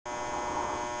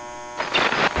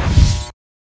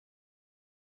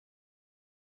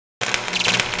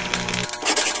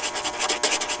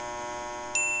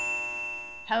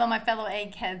my fellow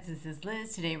eggheads, this is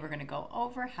Liz. Today we're going to go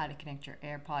over how to connect your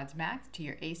Airpods Max to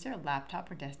your Acer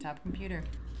laptop or desktop computer.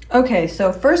 Okay,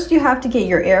 so first you have to get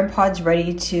your AirPods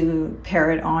ready to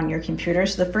pair it on your computer.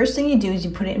 So the first thing you do is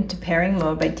you put it into pairing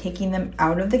mode by taking them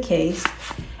out of the case,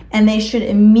 and they should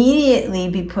immediately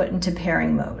be put into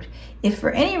pairing mode. If for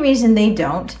any reason they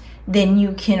don't, then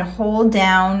you can hold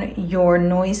down your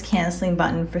noise canceling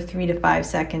button for 3 to 5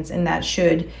 seconds, and that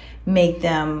should make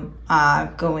them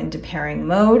go into pairing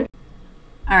mode.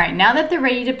 All right, now that they're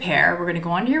ready to pair, we're going to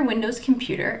go onto your Windows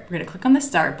computer. We're going to click on the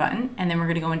Start button, and then we're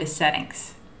going to go into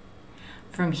Settings.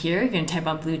 From here, you're going to type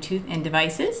on Bluetooth and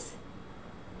Devices.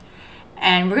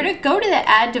 And we're going to go to the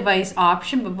Add Device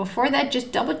option, but before that,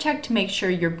 just double check to make sure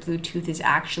your Bluetooth is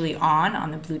actually on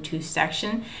the Bluetooth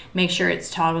section. Make sure it's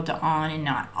toggled to on and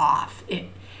not off.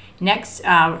 Next,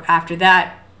 after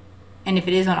that, and if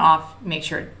it is on off, make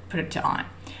sure to put it to on.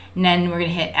 And then we're going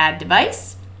to hit Add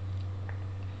Device.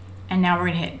 And now we're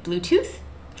going to hit Bluetooth.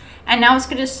 And now it's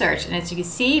going to search. And as you can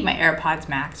see, my AirPods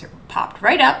Max are popped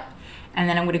right up. And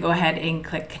then I'm going to go ahead and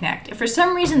click Connect. If for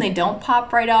some reason they don't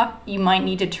pop right off, you might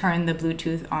need to turn the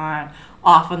Bluetooth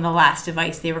off on the last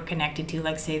device they were connected to.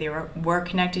 Like say they were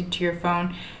connected to your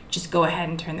phone, just go ahead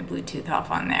and turn the Bluetooth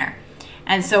off on there.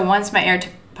 And so once my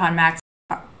AirPods Max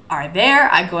are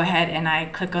there, I go ahead and I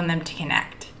click on them to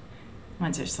connect.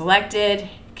 Once they're selected,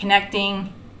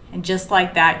 connecting, and just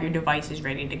like that, your device is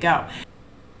ready to go.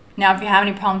 Now, if you have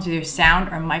any problems with your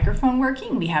sound or microphone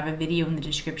working, we have a video in the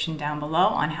description down below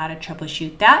on how to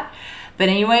troubleshoot that. But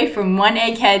anyway, from one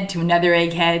egghead to another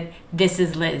egghead, this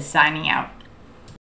is Liz signing out.